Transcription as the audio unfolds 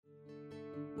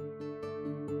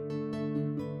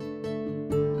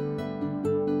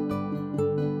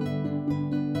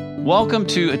Welcome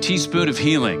to A Teaspoon of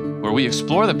Healing, where we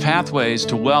explore the pathways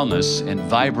to wellness and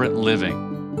vibrant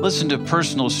living. Listen to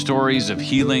personal stories of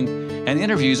healing and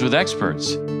interviews with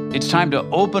experts. It's time to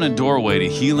open a doorway to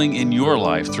healing in your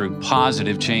life through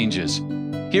positive changes.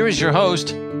 Here is your host,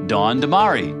 Dawn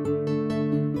Damari.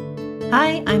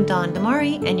 Hi, I'm Dawn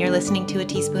Damari, and you're listening to A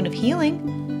Teaspoon of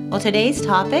Healing. Well, today's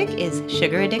topic is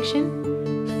sugar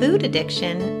addiction, food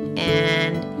addiction,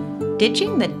 and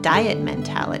ditching the diet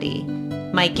mentality.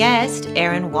 My guest,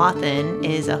 Erin Wathen,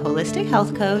 is a holistic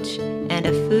health coach and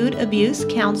a food abuse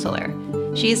counselor.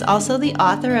 She is also the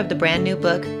author of the brand new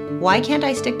book, Why Can't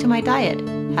I Stick to My Diet?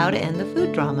 How to End the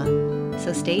Food Drama.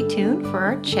 So stay tuned for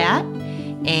our chat,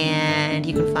 and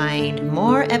you can find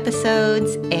more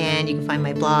episodes, and you can find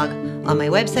my blog on my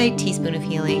website,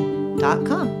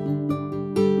 teaspoonofhealing.com.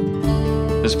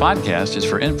 This podcast is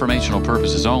for informational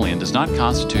purposes only and does not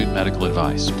constitute medical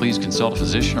advice. Please consult a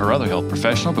physician or other health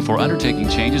professional before undertaking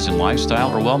changes in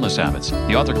lifestyle or wellness habits.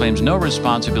 The author claims no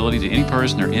responsibility to any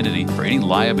person or entity for any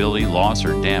liability, loss,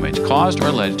 or damage caused or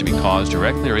alleged to be caused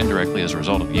directly or indirectly as a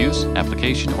result of use,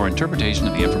 application, or interpretation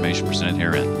of the information presented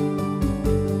herein.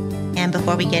 And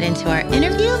before we get into our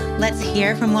interview, let's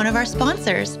hear from one of our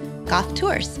sponsors, Goff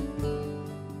Tours.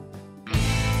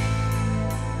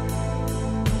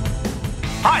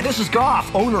 Hi, this is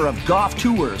Goff, owner of Goff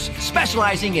Tours,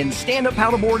 specializing in stand-up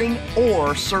paddleboarding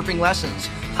or surfing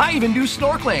lessons. I even do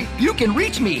snorkeling. You can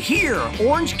reach me here.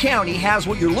 Orange County has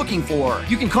what you're looking for.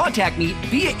 You can contact me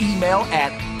via email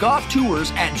at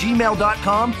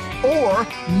gofftours@gmail.com or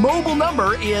mobile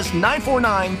number is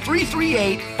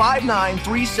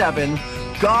 949-338-5937,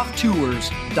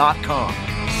 gofftours.com.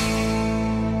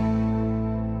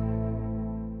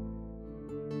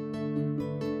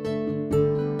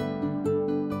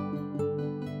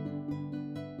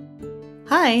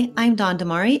 Hi, I'm Dawn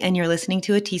Damari, and you're listening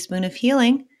to A Teaspoon of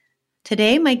Healing.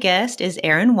 Today, my guest is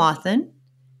Erin Wathen.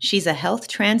 She's a health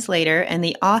translator and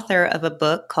the author of a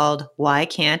book called Why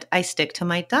Can't I Stick to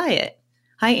My Diet?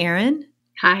 Hi, Erin.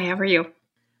 Hi, how are you?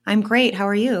 I'm great. How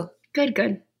are you?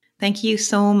 Good. Thank you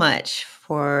so much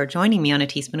for joining me on A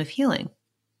Teaspoon of Healing.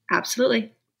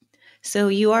 Absolutely. So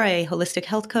you are a holistic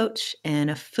health coach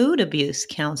and a food abuse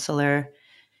counselor.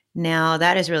 Now,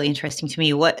 that is really interesting to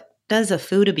me. What does a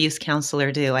food abuse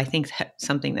counselor do? I think that's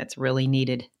something that's really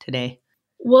needed today.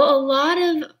 Well, a lot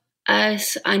of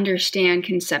us understand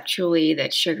conceptually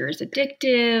that sugar is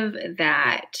addictive,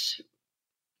 that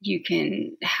you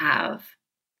can have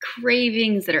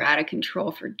cravings that are out of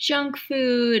control for junk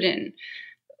food, and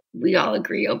we all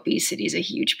agree obesity is a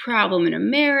huge problem in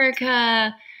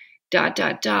America, ...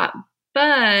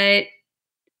 But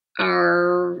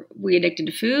are we addicted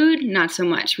to food? Not so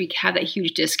much. We have that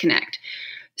huge disconnect.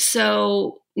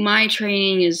 So my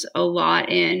training is a lot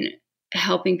in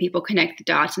helping people connect the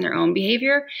dots in their own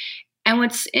behavior. And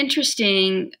what's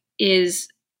interesting is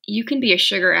you can be a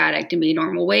sugar addict and be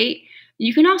normal weight.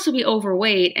 You can also be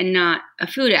overweight and not a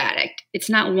food addict. It's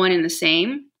not one and the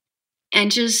same.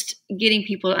 And just getting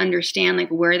people to understand like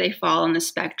where they fall on the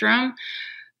spectrum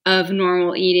of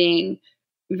normal eating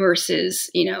versus,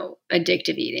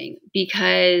 addictive eating,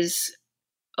 because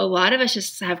a lot of us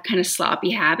just have kind of sloppy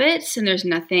habits and there's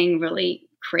nothing really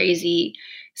crazy,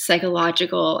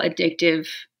 psychological, addictive,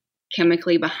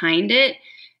 chemically behind it.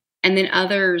 And then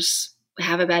others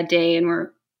have a bad day and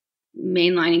we're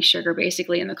mainlining sugar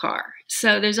basically in the car.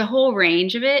 So there's a whole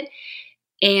range of it.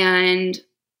 And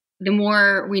the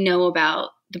more we know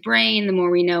about the brain, the more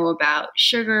we know about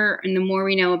sugar, and the more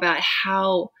we know about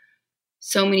how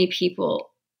so many people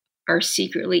are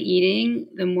secretly eating,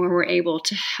 the more we're able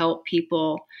to help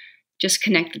people just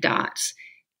connect the dots.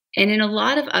 And in a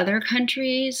lot of other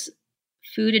countries,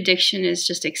 food addiction is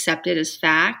just accepted as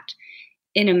fact.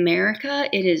 In America,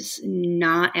 it is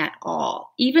not at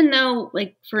all. Even though,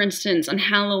 like, for instance, on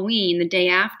Halloween, the day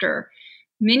after,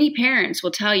 many parents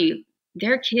will tell you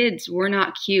their kids were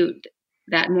not cute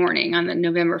that morning on the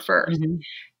November 1st. Mm-hmm.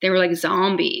 They were like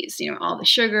zombies, all the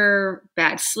sugar,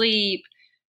 bad sleep,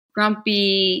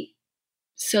 grumpy.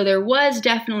 So there was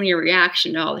definitely a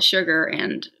reaction to all the sugar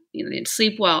and, they didn't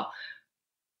sleep well.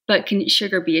 But can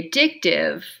sugar be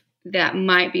addictive? That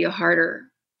might be a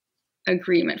harder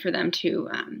agreement for them to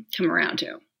come around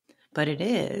to. But it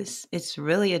is. It's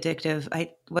really addictive.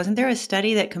 Wasn't there a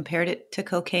study that compared it to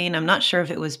cocaine? I'm not sure if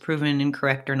it was proven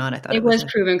incorrect or not. I thought it was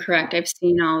proven correct. I've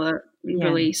seen all the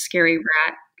really scary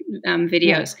rat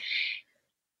videos.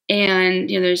 Yeah. And,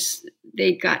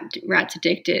 they got rats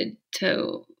addicted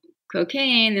to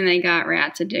cocaine, then they got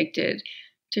rats addicted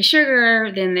to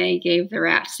sugar, then they gave the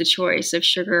rats the choice of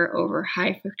sugar over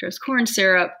high fructose corn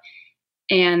syrup,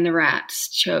 and the rats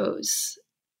chose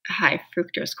high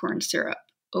fructose corn syrup.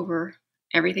 over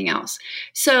everything else.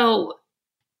 So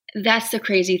that's the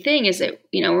crazy thing is that,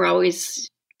 we're always,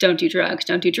 don't do drugs.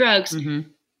 Mm-hmm.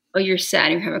 Oh, you're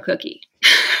sad, you have a cookie.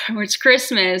 Or it's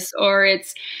Christmas, or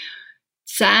it's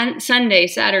Sunday,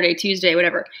 Saturday, Tuesday,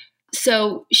 whatever.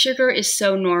 So sugar is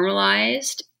so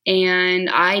normalized. And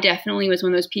I definitely was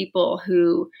one of those people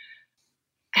who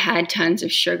had tons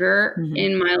of sugar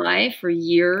in my life for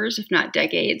years, if not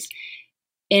decades.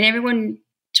 And everyone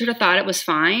sort of thought it was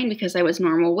fine because I was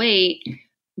normal weight,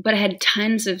 but I had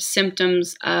tons of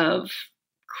symptoms of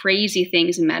crazy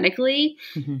things medically.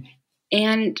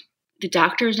 And the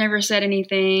doctors never said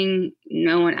anything.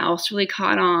 No one else really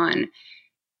caught on.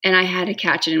 And I had to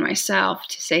catch it in myself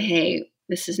to say, hey,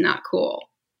 this is not cool.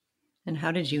 And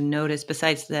how did you notice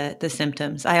besides the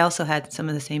symptoms? I also had some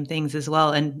of the same things as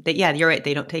well. And yeah, you're right.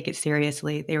 They don't take it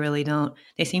seriously. They really don't.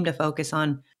 They seem to focus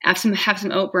on have some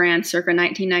oat bran circa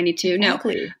 1992.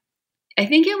 Exactly. No, I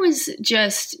think it was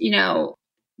just,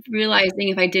 realizing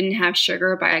if I didn't have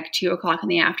sugar by like 2:00 in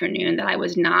the afternoon, that I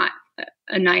was not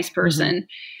a nice person.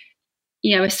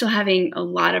 I was still having a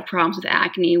lot of problems with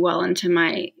acne well into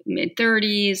my mid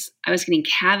 30s. I was getting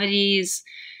cavities.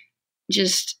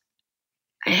 Just,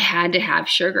 I had to have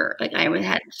sugar. Like I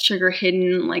had sugar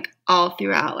hidden like all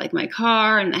throughout like my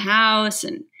car and the house,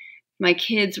 and my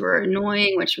kids were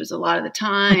annoying, which was a lot of the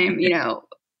time,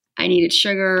 I needed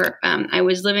sugar. I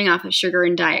was living off of sugar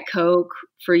and Diet Coke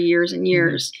for years and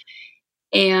years.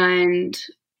 And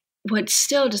what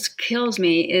still just kills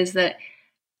me is that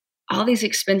all these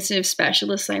expensive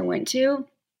specialists I went to,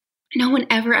 no one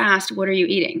ever asked, what are you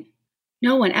eating?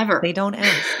 No one ever. They don't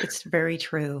ask. It's very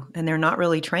true. And they're not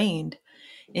really trained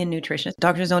in nutrition.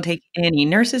 Doctors don't take any.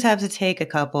 Nurses have to take a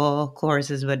couple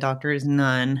courses, but doctors,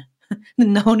 none.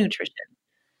 No nutrition.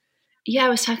 Yeah, I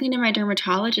was talking to my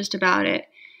dermatologist about it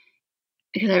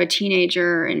because I have a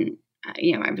teenager, and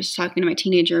I was talking to my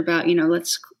teenager about,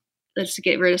 let's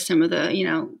get rid of some of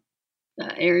the,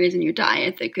 areas in your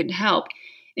diet that could help.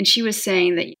 And she was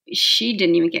saying that she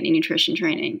didn't even get any nutrition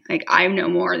training. Like I know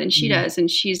more than she does,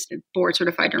 and she's a board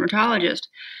certified dermatologist,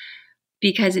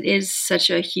 because it is such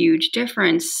a huge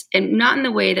difference, and not in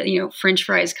the way that, French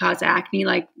fries cause acne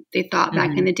like they thought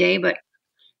back in the day, but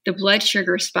the blood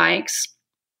sugar spikes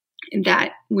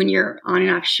that when you're on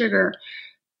and off sugar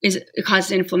it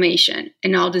causes inflammation,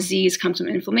 and all disease comes from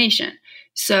inflammation.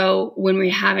 So when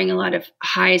we're having a lot of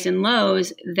highs and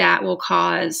lows, that will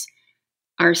cause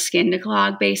our skin to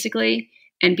clog basically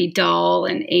and be dull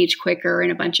and age quicker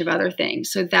and a bunch of other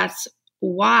things. So that's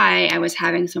why I was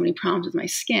having so many problems with my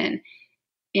skin.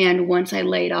 And once I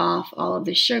laid off all of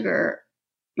the sugar,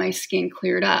 my skin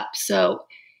cleared up. So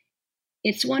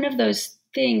it's one of those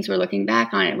things where looking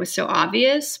back on it was so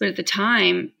obvious, but at the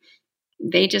time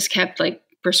they just kept like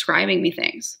prescribing me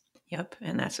things. Yep.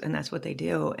 And that's what they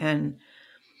do. And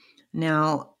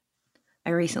now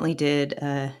I recently did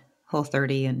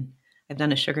Whole30, and I've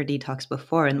done a sugar detox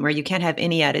before, and where you can't have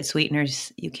any added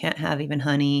sweeteners. You can't have even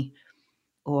honey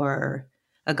or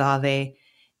agave.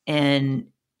 And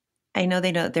I know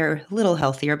they're a little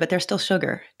healthier, but they're still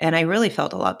sugar. And I really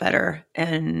felt a lot better.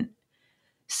 And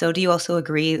so do you also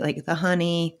agree, like the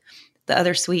honey, the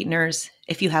other sweeteners,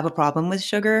 if you have a problem with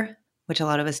sugar, which a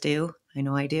lot of us do, I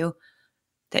know I do,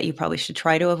 that you probably should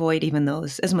try to avoid even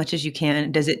those as much as you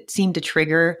can? Does it seem to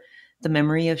trigger the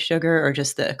memory of sugar or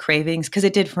just the cravings? Because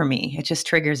it did for me. It just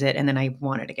triggers it, and then I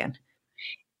want it again.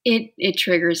 It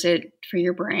triggers it for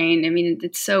your brain. I mean,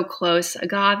 it's so close.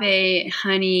 Agave,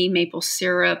 honey, maple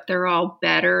syrup, they're all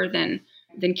better than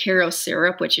Karo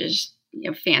syrup, which is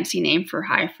a fancy name for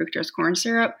high fructose corn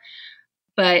syrup.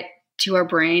 But to our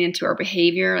brain and to our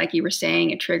behavior, like you were saying,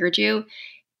 it triggered you.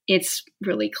 It's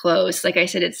really close. Like I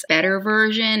said, it's a better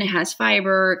version. It has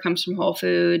fiber. It comes from Whole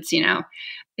Foods.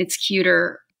 It's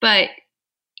cuter. But,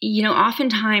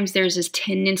 oftentimes there's this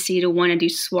tendency to want to do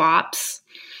swaps.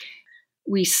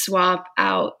 We swap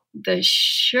out the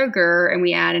sugar and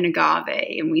we add an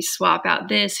agave, and we swap out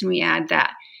this and we add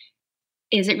that.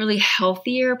 Is it really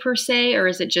healthier per se, or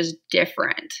is it just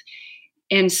different?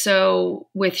 And so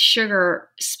with sugar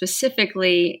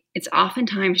specifically, it's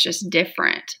oftentimes just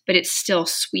different, but it's still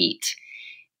sweet.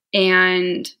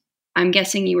 And I'm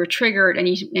guessing you were triggered and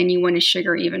you wanted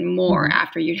sugar even more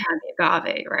after you'd had the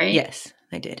agave, right? Yes,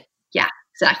 I did. Yeah,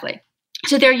 exactly.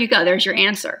 So there you go. There's your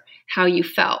answer, how you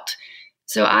felt.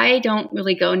 So I don't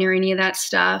really go near any of that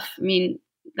stuff. I mean,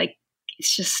 like,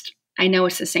 it's just, I know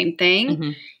it's the same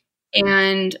thing.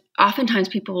 And oftentimes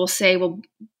people will say, well,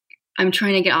 I'm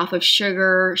trying to get off of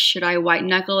sugar. Should I white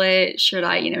knuckle it? Should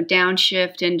I,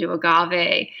 downshift into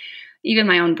agave? Even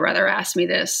my own brother asked me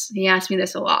this. He asked me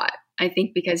this a lot. I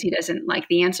think because he doesn't like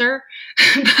the answer.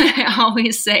 But I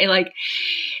always say, like,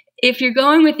 if you're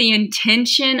going with the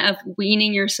intention of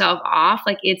weaning yourself off,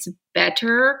 like, it's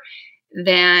better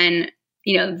than,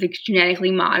 the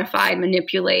genetically modified,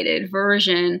 manipulated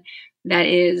version that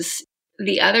is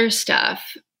the other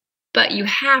stuff. But you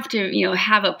have to,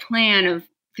 have a plan of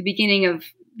the beginning of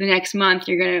the next month,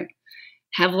 you're going to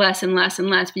have less and less and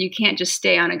less, but you can't just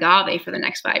stay on agave for the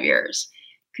next 5 years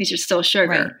because you're still sugar.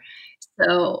 Right.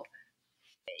 So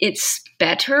it's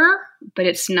better, but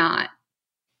it's not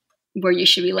where you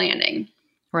should be landing.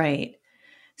 Right.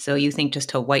 So you think just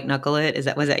to white knuckle it?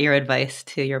 Was that your advice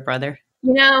to your brother?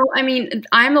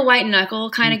 I'm a white knuckle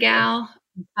kind of gal,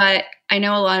 but I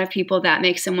know a lot of people that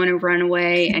makes them want to run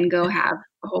away and go have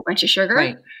a whole bunch of sugar.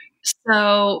 Right.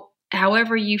 So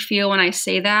however you feel when I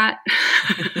say that,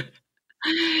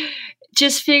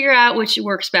 just figure out which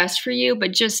works best for you,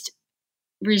 but just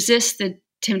resist the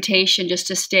temptation just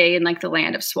to stay in like the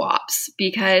land of swaps,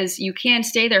 because you can't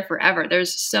stay there forever.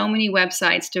 There's so many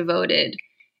websites devoted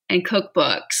and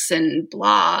cookbooks and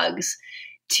blogs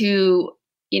to,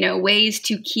 ways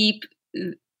to keep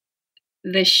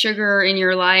the sugar in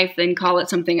your life and call it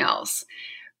something else.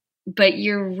 But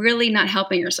you're really not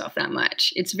helping yourself that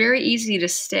much. It's very easy to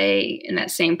stay in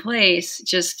that same place,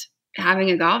 just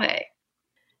having agave.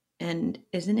 And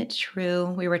isn't it true?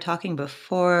 We were talking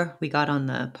before we got on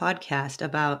the podcast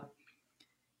about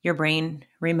your brain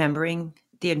remembering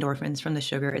the endorphins from the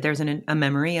sugar. There's a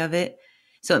memory of it.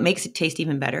 So it makes it taste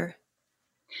even better.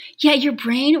 Yeah, your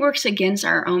brain works against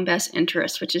our own best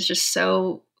interest, which is just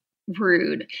so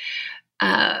rude.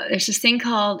 There's this thing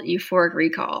called euphoric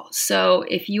recall. So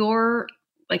if you're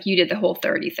like you did the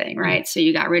Whole30 thing, right? So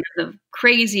you got rid of the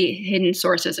crazy hidden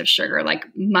sources of sugar, like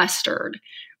mustard,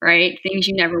 right? Things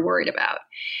you never worried about.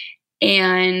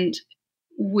 And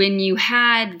when you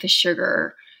had the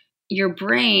sugar, your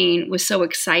brain was so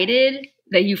excited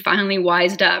that you finally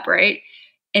wised up, right?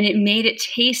 And it made it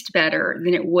taste better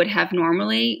than it would have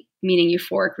normally, meaning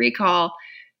euphoric recall.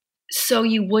 So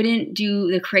you wouldn't do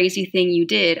the crazy thing you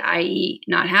did, i.e.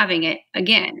 not having it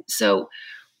again. So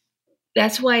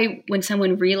that's why when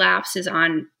someone relapses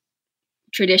on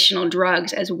traditional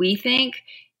drugs, as we think,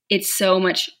 it's so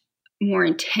much more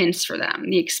intense for them.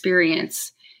 The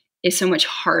experience is so much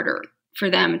harder for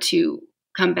them to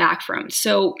come back from.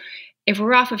 So if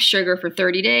we're off of sugar for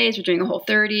 30 days, we're doing a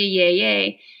Whole30, yay,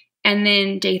 yay. And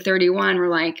then day 31, we're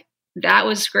like, that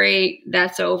was great.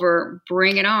 That's over.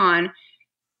 Bring it on.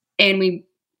 And we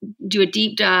do a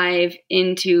deep dive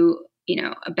into,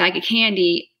 a bag of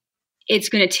candy. It's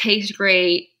going to taste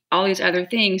great, all these other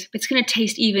things, but it's going to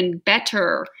taste even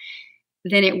better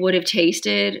than it would have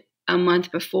tasted a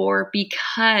month before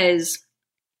because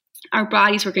our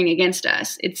body's working against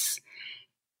us.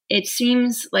 It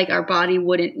seems like our body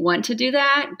wouldn't want to do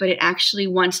that, but it actually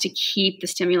wants to keep the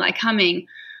stimuli coming.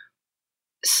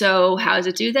 So how does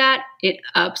it do that? It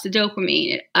ups the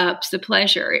dopamine, it ups the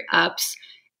pleasure, it ups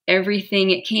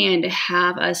everything it can to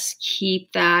have us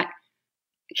keep that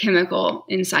chemical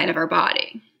inside of our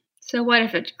body. So what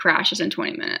if it crashes in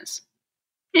 20 minutes?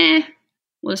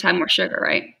 We'll just have more sugar,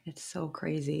 right? It's so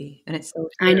crazy. And it's so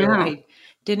true. I know. I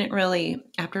didn't really,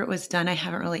 after it was done, I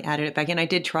haven't really added it back in. I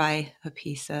did try a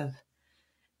piece of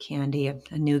candy, a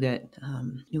nougat,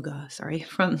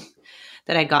 from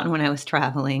that I'd gotten when I was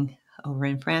traveling over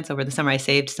in France over the summer. I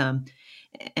saved some.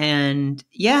 And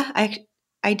yeah,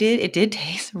 I did. It did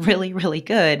taste really, really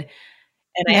good.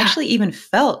 And I actually even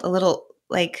felt a little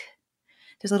like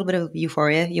there's a little bit of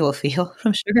euphoria you will feel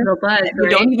from sugar. Buzz, you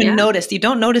don't even notice. You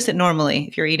don't notice it normally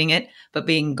if you're eating it, but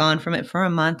being gone from it for a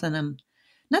month. And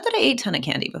not that I ate a ton of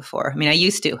candy before. I mean, I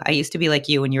used to be like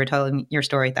you when you were telling your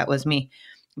story. That was me.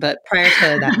 But prior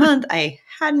to that month, I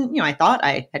hadn't, I thought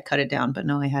I had cut it down, but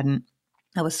no, I hadn't.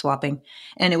 I was swapping.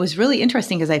 And it was really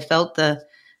interesting because I felt a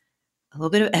little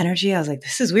bit of energy. I was like,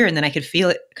 this is weird. And then I could feel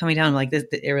it coming down. I'm like, this,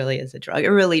 it really is a drug. It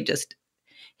really just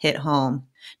hit home.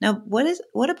 Now,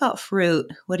 what about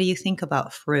fruit? What do you think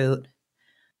about fruit?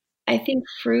 I think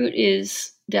fruit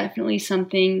is definitely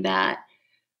something that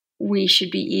we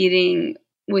should be eating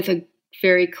with a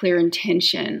very clear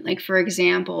intention. Like, for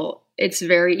example, it's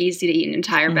very easy to eat an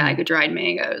entire bag of dried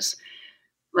mangoes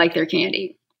like they're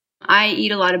candy. I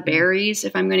eat a lot of berries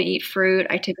if I'm going to eat fruit.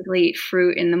 I typically eat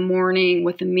fruit in the morning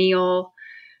with a meal.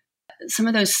 Some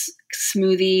of those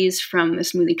smoothies from the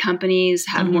smoothie companies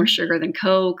have more sugar than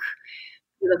Coke.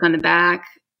 You look on the back.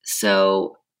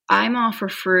 So I'm all for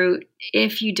fruit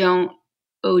if you don't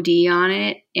OD on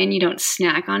it and you don't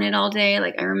snack on it all day.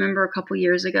 Like I remember a couple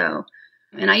years ago,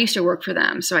 and I used to work for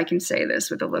them, so I can say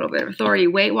this with a little bit of authority.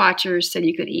 Weight Watchers said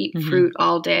you could eat fruit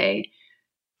all day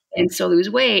and still lose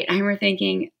weight. I remember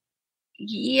thinking,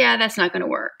 yeah, that's not going to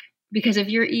work. Because if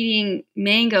you're eating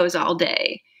mangoes all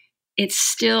day, it's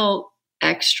still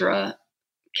extra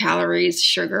calories,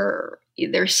 sugar.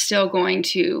 They're still going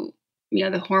to,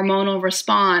 the hormonal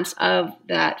response of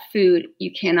that food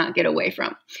you cannot get away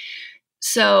from.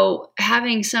 So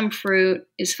having some fruit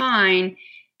is fine.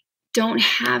 Don't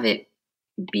have it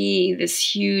be this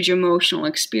huge emotional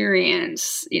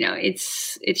experience.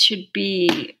 It should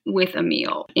be with a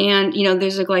meal. And,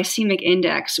 there's a glycemic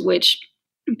index, which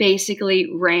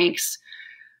basically ranks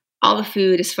all the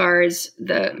food as far as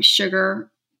the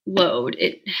sugar load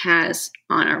it has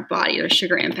on our body, or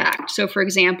sugar impact. So for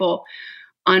example,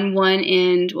 on one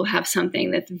end, we'll have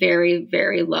something that's very,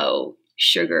 very low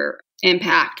sugar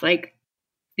impact. Like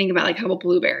think about like a couple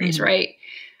blueberries, right?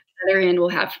 The other end will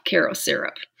have Karo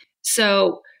syrup.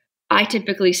 So I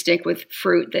typically stick with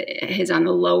fruit that is on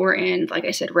the lower end. Like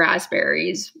I said,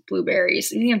 raspberries,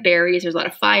 blueberries. Anything of berries, there's a lot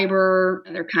of fiber.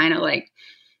 They're kind of like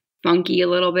funky a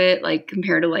little bit, like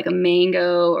compared to like a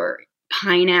mango or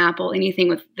pineapple,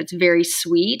 anything that's very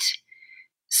sweet.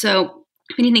 So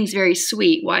if anything's very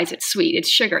sweet, why is it sweet? It's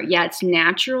sugar. Yeah, it's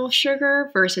natural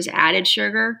sugar versus added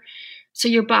sugar. So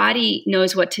your body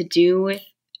knows what to do with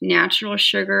natural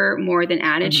sugar more than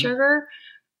added sugar,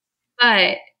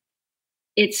 but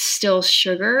it's still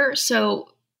sugar. So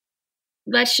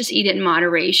let's just eat it in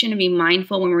moderation and be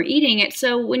mindful when we're eating it.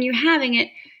 So when you're having it,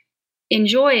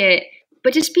 enjoy it,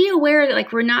 but just be aware that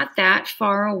like we're not that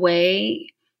far away,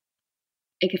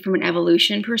 like from an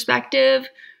evolution perspective,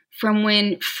 from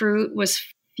when fruit was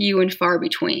few and far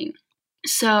between.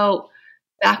 So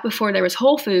back before there was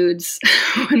Whole Foods,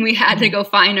 when we had to go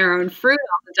find our own fruit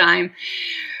all the time,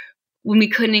 when we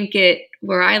couldn't get,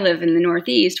 where I live in the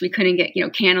Northeast, we couldn't get,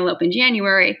 cantaloupe in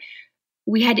January.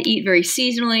 We had to eat very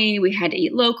seasonally. We had to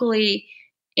eat locally,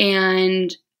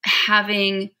 and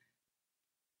having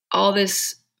all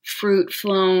this fruit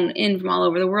flown in from all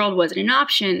over the world wasn't an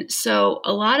option. So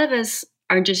a lot of us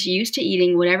are just used to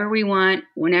eating whatever we want,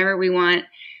 whenever we want,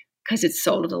 because it's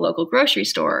sold at the local grocery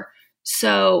store.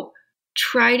 So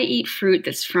try to eat fruit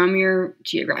that's from your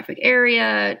geographic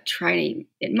area. Try to eat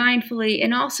it mindfully.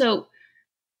 And also,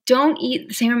 don't eat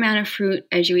the same amount of fruit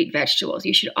as you eat vegetables.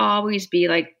 You should always be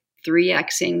like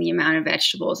 3xing the amount of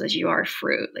vegetables as you are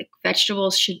fruit. Like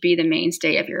vegetables should be the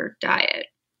mainstay of your diet.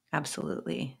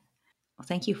 Absolutely. Well,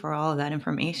 thank you for all of that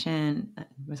information.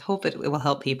 I hope it will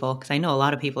help people, because I know a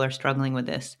lot of people are struggling with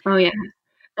this. Oh, yeah.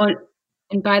 Oh,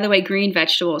 and by the way, green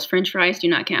vegetables, French fries do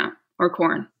not count, or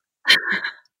corn.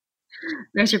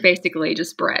 Those are basically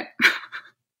just bread.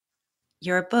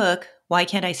 Your book, Why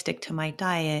Can't I Stick to My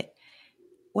Diet?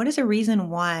 What is a reason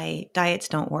why diets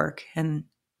don't work, and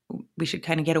we should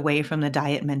kind of get away from the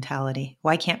diet mentality?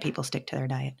 Why can't people stick to their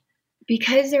diet?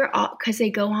 Because they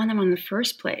go on them in the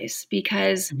first place.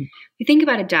 Because you think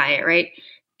about a diet, right?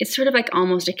 It's sort of like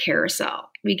almost a carousel.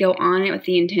 We go on it with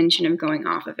the intention of going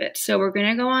off of it. So we're going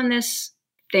to go on this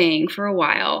thing for a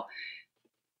while,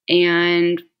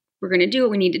 and we're going to do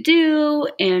what we need to do,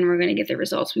 and we're going to get the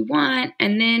results we want,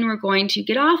 and then we're going to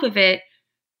get off of it,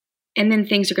 and then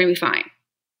things are going to be fine.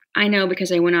 I know,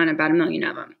 because I went on about 1 million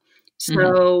of them.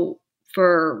 So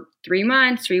for 3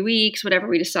 months, 3 weeks, whatever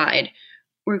we decide,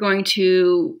 we're going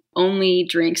to only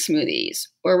drink smoothies,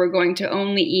 or we're going to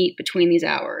only eat between these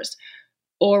hours,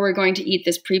 or we're going to eat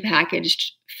this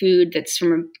prepackaged food that's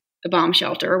from a bomb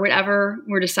shelter, or whatever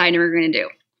we're deciding we're going to do.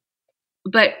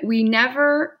 But we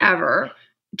never, ever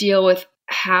deal with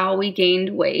how we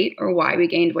gained weight, or why we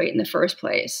gained weight in the first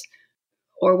place,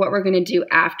 or what we're going to do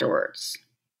afterwards.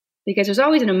 Because there's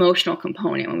always an emotional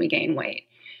component when we gain weight,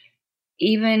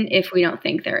 even if we don't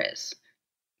think there is.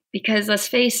 Because let's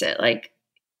face it, like,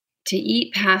 to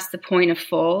eat past the point of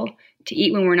full, to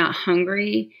eat when we're not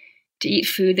hungry, to eat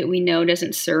food that we know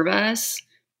doesn't serve us,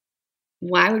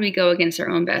 why would we go against our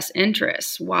own best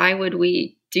interests? Why would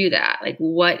we do that? Like,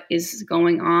 what is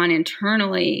going on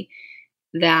internally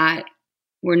that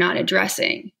we're not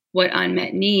addressing? What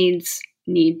unmet needs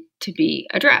need to be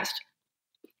addressed?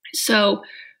 So,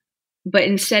 but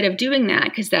instead of doing that,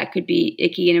 because that could be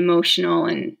icky and emotional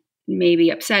and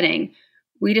maybe upsetting,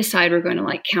 we decide we're going to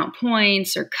like count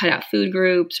points or cut out food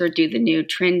groups or do the new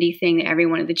trendy thing that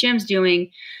everyone at the gym's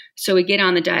doing. So we get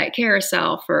on the diet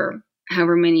carousel for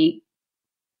however many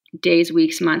days,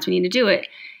 weeks, months we need to do it.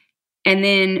 And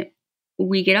then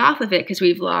we get off of it because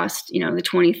we've lost, the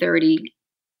 20, 30,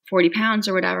 40 pounds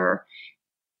or whatever.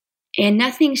 And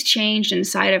nothing's changed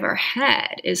inside of our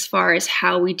head as far as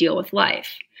how we deal with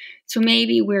life. So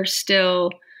maybe we're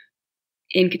still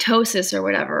in ketosis or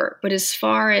whatever, but as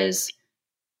far as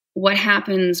what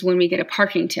happens when we get a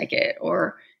parking ticket,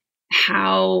 or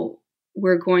how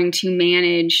we're going to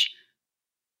manage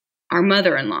our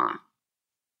mother-in-law.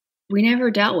 We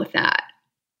never dealt with that.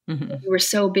 Mm-hmm. We were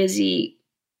so busy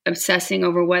obsessing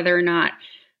over whether or not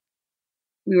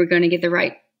we were going to get the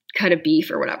right cut of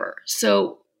beef or whatever.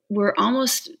 So we're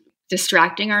almost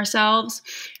distracting ourselves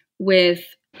with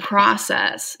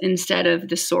process instead of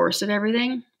the source of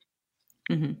everything.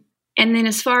 Mm-hmm. And then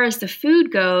as far as the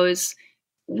food goes,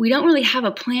 we don't really have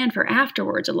a plan for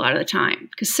afterwards a lot of the time,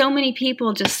 because so many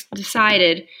people just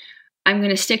decided, I'm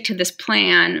going to stick to this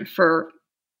plan for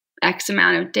X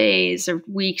amount of days or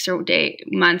weeks or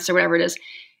months or whatever it is.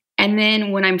 And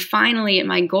then when I'm finally at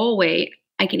my goal weight,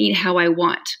 I can eat how I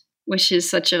want, which is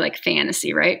such a like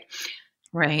fantasy, right?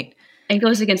 Right. It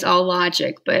goes against all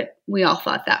logic, but we all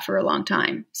thought that for a long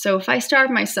time. So if I starve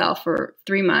myself for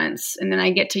 3 months and then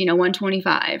I get to,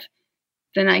 125,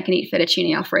 then I can eat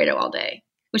fettuccine Alfredo all day,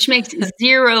 which makes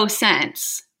zero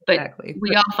sense. But Exactly.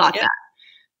 we all thought that.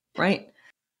 Right.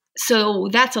 So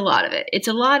that's a lot of it. It's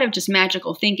a lot of just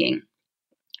magical thinking.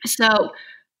 So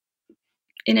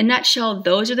in a nutshell,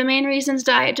 those are the main reasons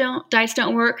diets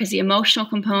don't work, because the emotional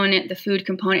component, the food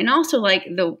component, and also like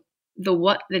the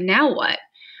now what?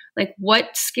 Like,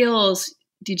 what skills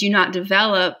did you not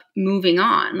develop moving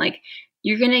on? Like,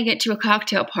 you're going to get to a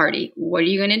cocktail party. What are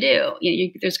you going to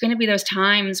do? There's going to be those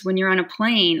times when you're on a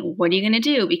plane. What are you going to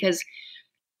do? Because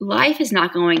life is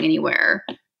not going anywhere.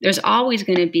 There's always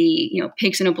going to be,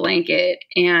 pigs in a blanket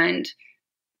and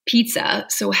pizza.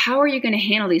 So how are you going to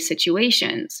handle these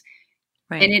situations?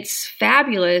 Right. And it's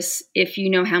fabulous if you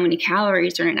know how many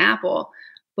calories are in an apple,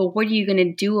 but what are you going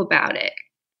to do about it?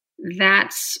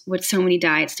 That's what so many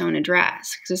diets don't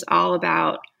address, because it's all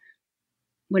about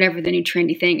whatever the new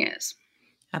trendy thing is.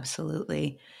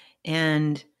 Absolutely.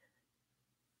 And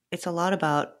it's a lot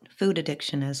about food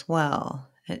addiction as well,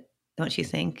 don't you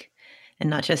think? And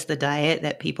not just the diet,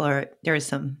 that there is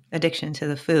some addiction to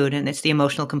the food, and it's the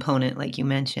emotional component, like you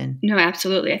mentioned. No,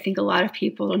 absolutely. I think a lot of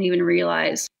people don't even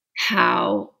realize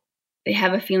how they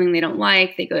have a feeling they don't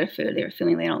like, they go to food. They have a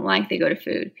feeling they don't like, they go to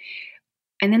food.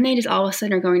 And then they just all of a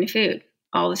sudden are going to food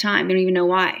all the time. They don't even know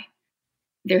why.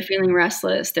 They're feeling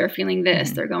restless. They're feeling this.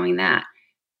 Mm-hmm. They're going that.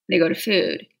 They go to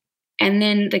food. And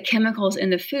then the chemicals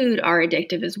in the food are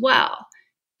addictive as well.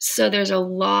 So there's a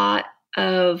lot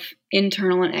of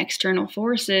internal and external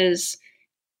forces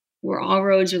where all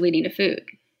roads are leading to food.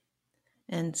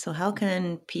 And so how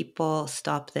can people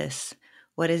stop this?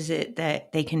 What is it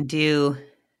that they can do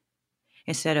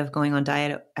instead of going on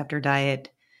diet after diet?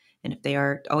 And if they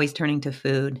are always turning to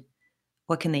food,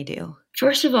 what can they do?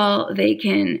 First of all, they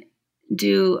can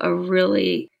do a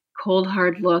really cold,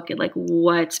 hard look at like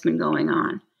what's been going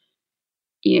on.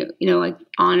 Like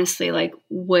honestly, like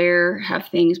where have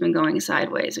things been going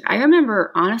sideways? I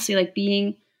remember honestly like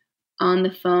being on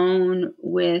the phone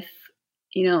with,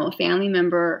 a family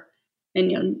member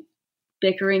and,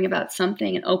 bickering about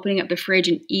something and opening up the fridge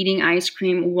and eating ice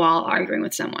cream while arguing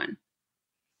with someone.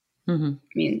 Mm-hmm.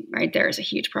 I mean, right there is a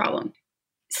huge problem.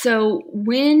 So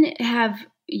when have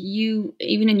you,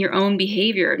 even in your own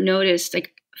behavior, noticed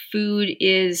like food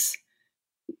is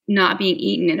not being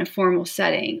eaten in a formal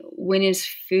setting? When is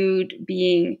food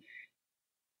being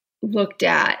looked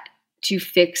at to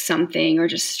fix something or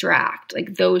distract?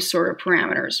 Like those sort of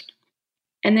parameters.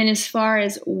 And then as far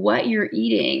as what you're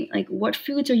eating, like what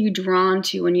foods are you drawn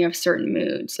to when you have certain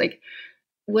moods? Like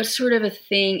what sort of a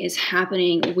thing is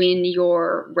happening when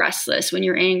you're restless, when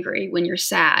you're angry, when you're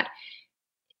sad?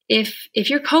 If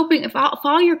you're coping, if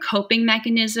all your coping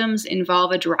mechanisms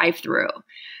involve a drive-through,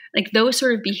 like those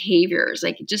sort of behaviors,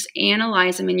 like just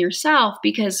analyze them in yourself,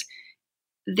 because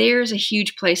there's a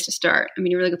huge place to start. I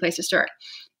mean, a really good place to start.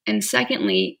 And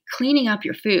secondly, cleaning up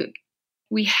your food.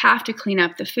 We have to clean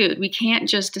up the food. We can't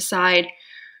just decide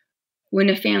when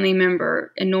a family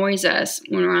member annoys us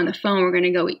when we're on the phone, we're going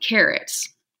to go eat carrots.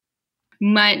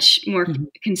 Much more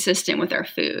consistent with our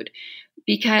food,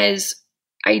 because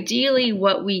ideally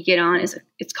what we get on is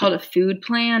it's called a food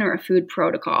plan or a food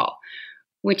protocol,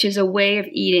 which is a way of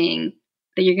eating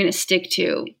that you're going to stick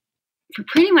to for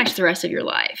pretty much the rest of your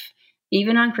life,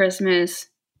 even on Christmas,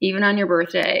 even on your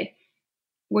birthday,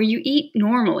 where you eat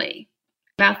normally,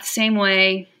 about the same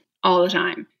way all the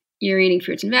time. You're eating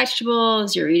fruits and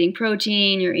vegetables, you're eating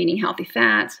protein, you're eating healthy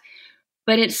fats,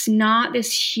 but it's not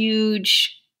this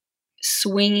huge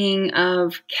swinging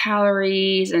of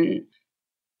calories and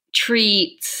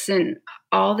treats and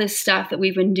all this stuff that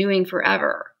we've been doing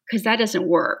forever, because that doesn't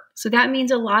work. So that means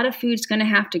a lot of food's going to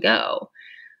have to go,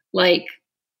 like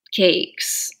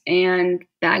cakes and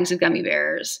bags of gummy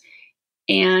bears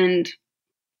and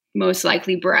most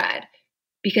likely bread,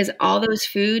 because all those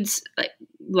foods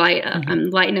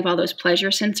lighten up all those pleasure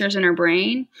sensors in our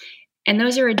brain, and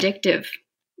those are addictive.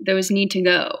 Those need to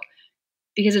go.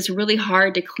 because it's really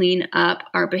hard to clean up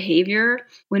our behavior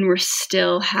when we're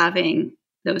still having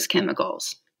those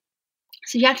chemicals.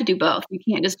 So you have to do both. You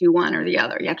can't just do one or the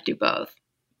other. You have to do both.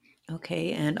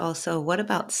 Okay. And also, what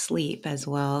about sleep as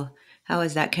well? How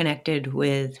is that connected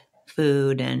with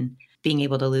food and being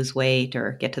able to lose weight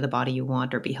or get to the body you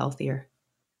want or be healthier?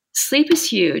 Sleep is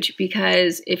huge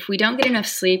because if we don't get enough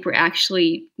sleep, we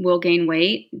actually will gain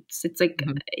weight. It's like,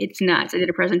 Mhm. it's nuts. I did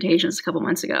a presentation a couple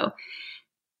months ago.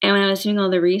 And when I was doing all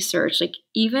the research, like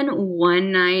even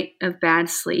one night of bad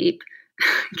sleep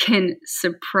can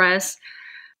suppress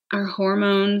our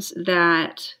hormones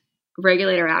that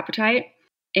regulate our appetite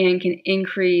and can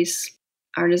increase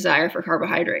our desire for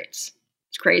carbohydrates.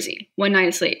 It's crazy. One night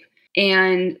of sleep.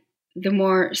 And the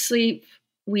more sleep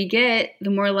we get, the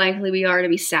more likely we are to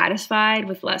be satisfied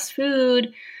with less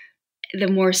food. The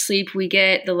more sleep we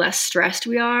get, the less stressed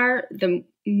we are. The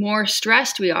more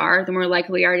stressed we are, the more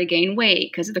likely we are to gain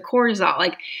weight because of the cortisol.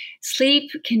 Like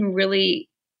sleep can really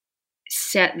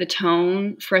set the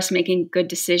tone for us making good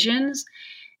decisions.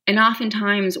 And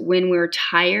oftentimes when we're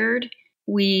tired,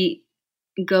 we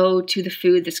go to the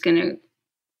food that's going to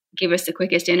give us the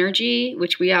quickest energy,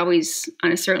 which we always,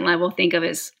 on a certain level, think of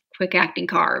as quick acting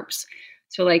carbs.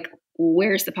 So like,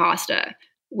 where's the pasta?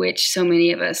 Which so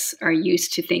many of us are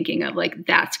used to thinking of like,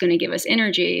 that's going to give us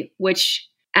energy, which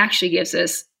actually gives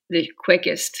us the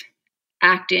quickest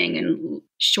acting and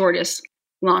shortest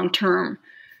long-term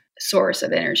source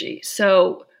of energy.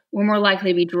 So we're more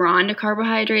likely to be drawn to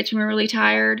carbohydrates when we're really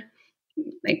tired,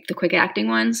 like the quick acting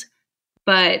ones,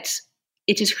 but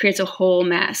it just creates a whole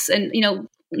mess. And,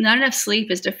 not enough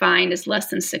sleep is defined as less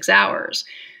than 6 hours,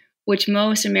 which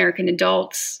most American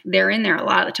adults, they're in there a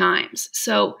lot of the times.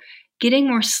 So getting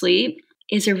more sleep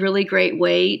is a really great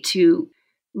way to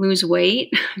lose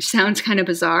weight, which sounds kind of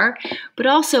bizarre. But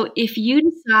also, if you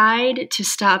decide to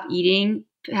stop eating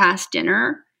past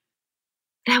dinner,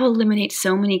 that will eliminate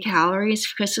so many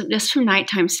calories just from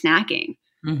nighttime snacking.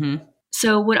 Mm-hmm.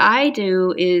 So what I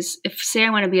do is, if say I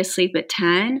want to be asleep at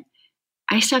 10,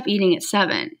 I stop eating at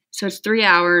 7. So it's 3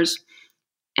 hours.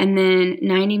 And then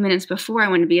 90 minutes before I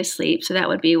want to be asleep, so that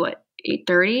would be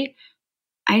 8:30,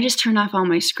 I just turn off all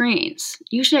my screens.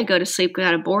 Usually I go to sleep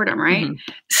without a boredom, right? Mm-hmm.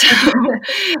 So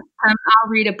I'll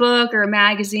read a book or a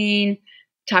magazine,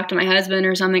 talk to my husband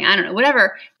or something, I don't know,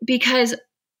 whatever, because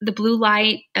the blue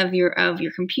light of your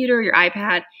computer, your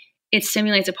iPad, it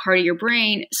stimulates a part of your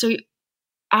brain. So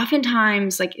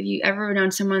oftentimes, like if you ever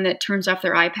known someone that turns off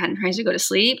their iPad and tries to go to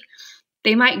sleep,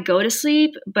 they might go to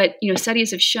sleep, but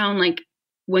studies have shown like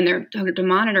when they're hooked to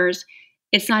monitors,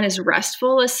 it's not as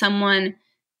restful as someone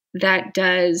that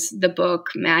does the book,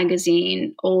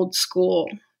 magazine, old school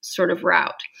sort of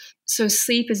route. So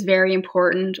sleep is very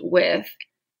important with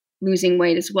losing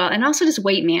weight as well. And also just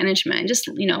weight management, just,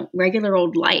 regular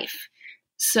old life.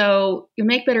 So you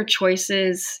make better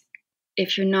choices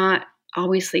if you're not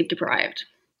always sleep deprived.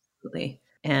 Absolutely.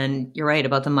 And you're right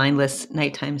about the mindless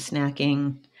nighttime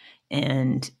snacking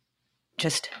and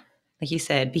just like you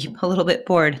said, be a little bit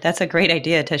bored. That's a great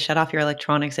idea to shut off your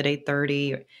electronics at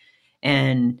 8:30.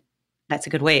 And that's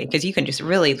a good way because you can just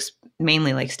really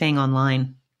mainly like staying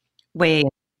online way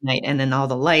at night and then all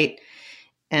the light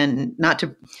and not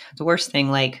to the worst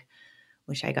thing, like,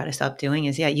 which I got to stop doing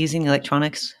is using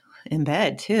electronics in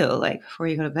bed too. Like before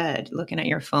you go to bed, looking at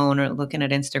your phone or looking at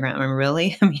Instagram. And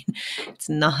really, I mean, it's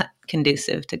not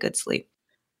conducive to good sleep.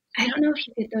 I don't know if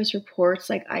you get those reports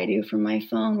like I do from my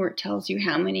phone where it tells you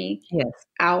how many Yes.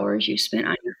 hours you spent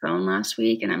on your phone last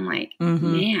week. And I'm like,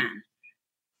 Mm-hmm. man,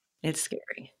 It's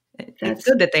scary. It's that's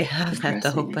good that they have that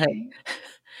though. depressing, I But think.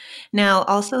 now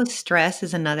also stress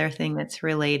is another thing that's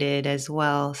related as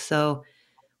well. So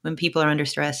when people are under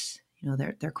stress,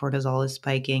 their cortisol is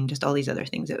spiking, just all these other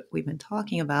things that we've been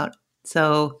talking about.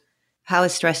 So how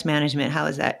is stress management? How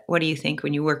is that? What do you think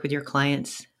when you work with your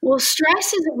clients? Well,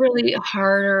 stress is a really not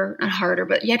harder,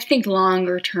 but you have to think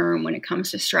longer term when it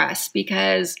comes to stress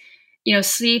because,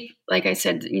 sleep, like I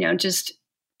said, just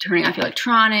turning off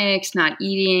electronics, not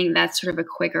eating, that's sort of a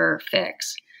quicker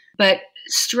fix. But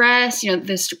stress,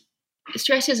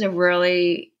 stress is a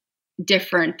really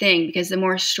different thing because the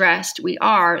more stressed we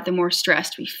are, the more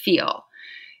stressed we feel.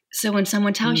 So when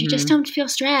someone tells you just don't feel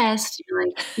stressed, you're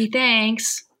like, gee,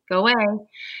 thanks, go away.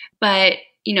 But,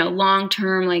 long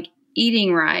term, like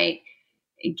eating right,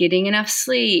 getting enough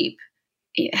sleep,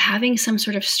 having some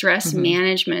sort of stress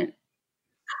management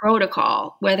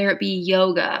protocol, whether it be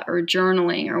yoga or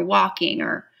journaling or walking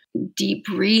or deep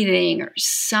breathing or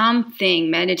something,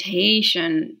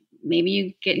 meditation, maybe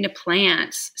you get into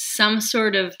plants, some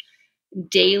sort of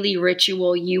daily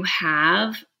ritual you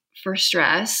have for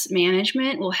stress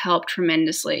management will help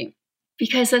tremendously.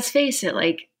 Because let's face it,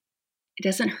 like, it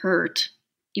doesn't hurt.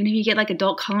 Even if you get like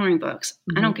adult coloring books,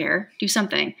 I don't care. Do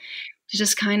something to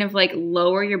just kind of like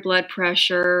lower your blood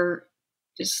pressure,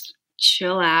 just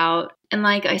chill out. And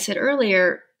like I said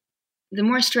earlier, the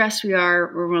more stressed we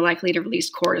are, we're more likely to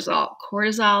release cortisol.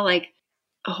 Cortisol like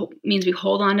means we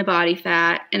hold on to body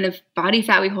fat, and the body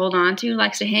fat we hold on to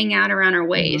likes to hang out around our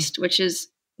waist, which is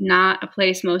not a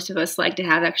place most of us like to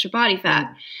have extra body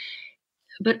fat.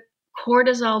 But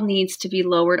cortisol needs to be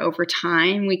lowered over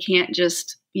time. We can't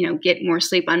just, get more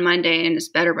sleep on Monday and it's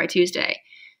better by Tuesday.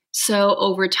 So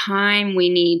over time, we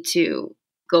need to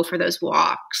go for those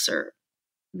walks or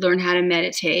learn how to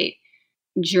meditate,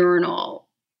 journal,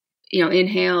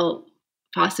 inhale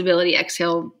possibility,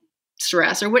 exhale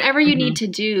stress, or whatever you need to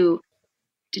do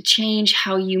to change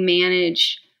how you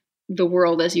manage the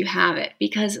world as you have it.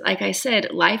 Because like I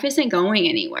said, life isn't going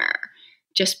anywhere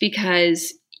just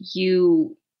because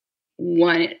you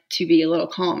want it to be a little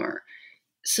calmer.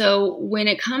 So when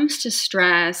it comes to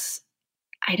stress,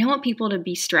 I don't want people to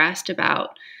be stressed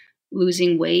about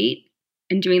losing weight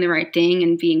and doing the right thing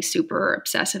and being super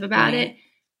obsessive about it,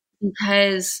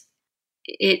 because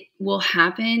it will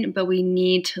happen, but we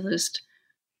need to just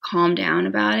calm down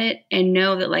about it and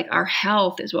know that like our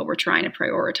health is what we're trying to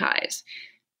prioritize,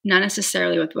 not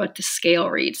necessarily with what the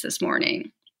scale reads this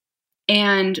morning.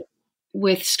 And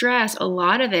with stress, a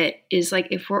lot of it is like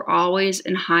if we're always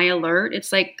in high alert,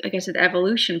 it's like I said, the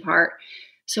evolution part.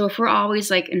 So if we're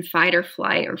always like in fight or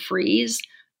flight or freeze,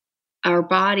 our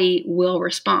body will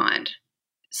respond.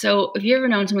 So have you ever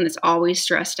known someone that's always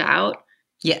stressed out?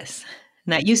 Yes.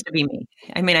 And that used to be me.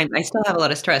 I mean, I still have a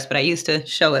lot of stress, but I used to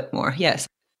show it more. Yes.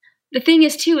 The thing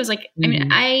is too, is like, I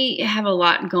mean, I have a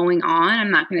lot going on. I'm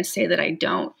not going to say that I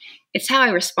don't. It's how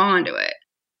I respond to it,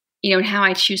 and how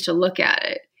I choose to look at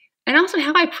it. And also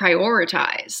how I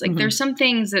prioritize. Like there's some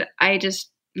things that I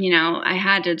just, I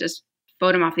had to just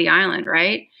vote them off the island,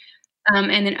 right?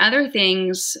 And then other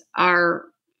things are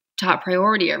top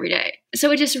priority every day.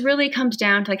 So it just really comes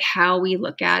down to like how we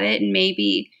look at it. And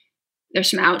maybe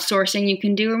there's some outsourcing you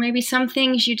can do, or maybe some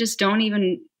things you just don't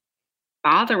even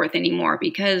bother with anymore,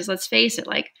 because let's face it,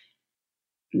 like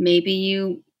maybe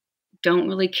you don't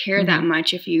really care that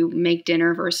much if you make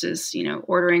dinner versus,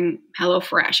 ordering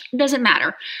HelloFresh. It doesn't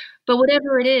matter. But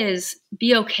whatever it is,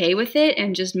 be okay with it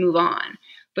and just move on.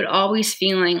 But always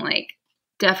feeling like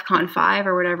DEFCON 5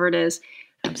 or whatever it is,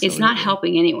 it's not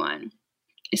helping anyone,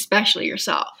 especially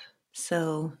yourself.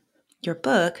 So your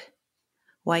book,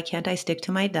 Why Can't I Stick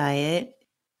to My Diet?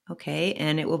 Okay.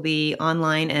 And it will be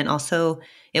online, and also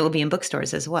it will be in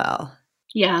bookstores as well.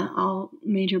 Yeah, all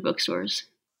major bookstores.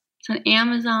 It's on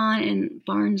Amazon and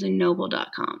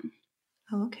barnesandnoble.com.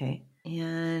 Oh, okay.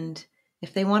 And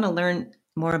if they want to learn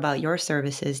more about your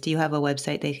services, do you have a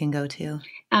website they can go to?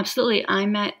 Absolutely.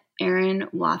 I'm at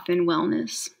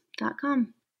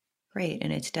erinwathenwellness.com. Great.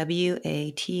 And it's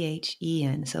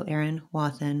WATHEN. So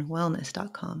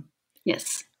erinwathenwellness.com.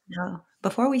 Yes. Now,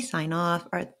 before we sign off,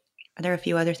 are there a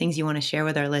few other things you want to share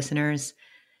with our listeners?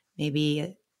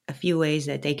 Maybe a few ways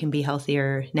that they can be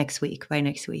healthier by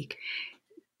next week.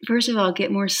 First of all,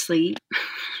 get more sleep.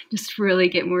 Just really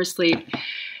get more sleep.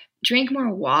 Drink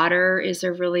more water is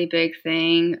a really big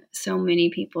thing. So many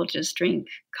people just drink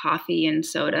coffee and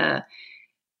soda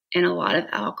and a lot of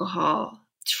alcohol.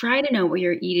 Try to know what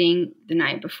you're eating the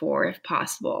night before, if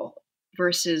possible,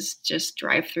 versus just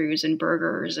drive-thrus and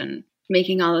burgers and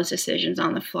making all those decisions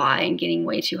on the fly and getting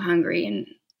way too hungry and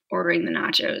ordering the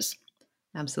nachos.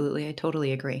 Absolutely. I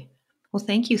totally agree. Well,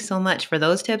 thank you so much for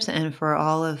those tips and for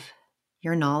all of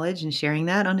your knowledge and sharing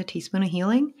that on A Teaspoon of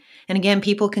Healing. And again,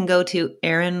 people can go to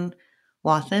Erin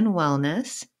Wathen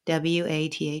Wellness,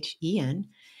 WATHEN.com,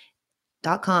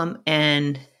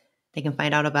 and they can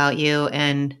find out about you,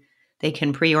 and they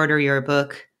can pre-order your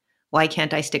book, Why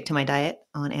Can't I Stick to My Diet,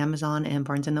 on Amazon and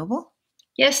Barnes & Noble.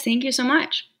 Yes, thank you so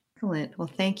much. Excellent. Well,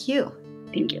 thank you.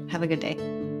 Thank you. Have a good day.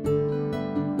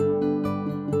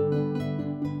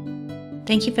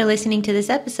 Thank you for listening to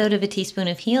this episode of A Teaspoon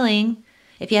of Healing.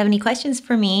 If you have any questions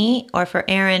for me or for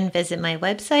Erin, visit my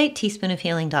website,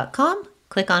 teaspoonofhealing.com.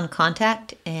 Click on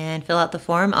Contact and fill out the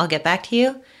form. I'll get back to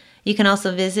you. You can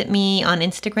also visit me on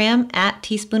Instagram at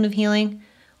Teaspoon of Healing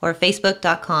or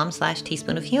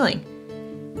Facebook.com/Teaspoon of Healing.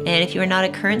 And if you are not a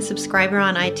current subscriber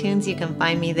on iTunes, you can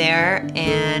find me there.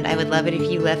 And I would love it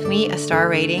if you left me a star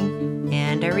rating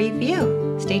and a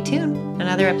review. Stay tuned.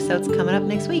 Another episode's coming up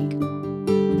next week.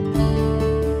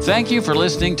 Thank you for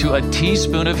listening to A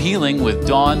Teaspoon of Healing with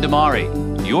Dawn Damari,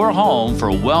 your home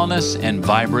for wellness and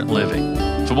vibrant living.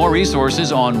 For more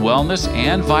resources on wellness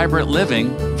and vibrant living,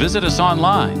 visit us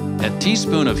online at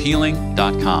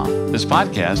teaspoonofhealing.com. This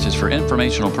podcast is for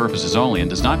informational purposes only and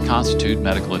does not constitute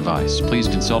medical advice. Please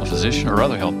consult a physician or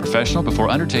other health professional before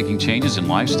undertaking changes in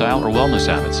lifestyle or wellness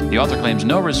habits. The author claims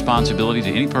no responsibility to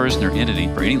any person or entity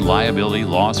for any liability,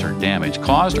 loss, or damage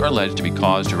caused or alleged to be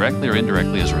caused directly or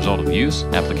indirectly as a result of use,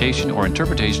 application, or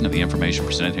interpretation of the information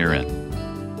presented herein.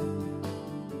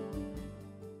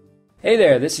 Hey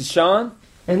there, this is Sean.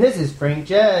 And this is Frank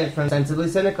Jag from Sensibly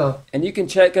Cynical. And you can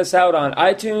check us out on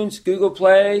iTunes, Google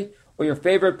Play, or your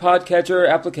favorite podcatcher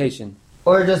application.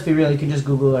 Or just be real, you can just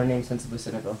Google our name, Sensibly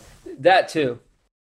Cynical. That too.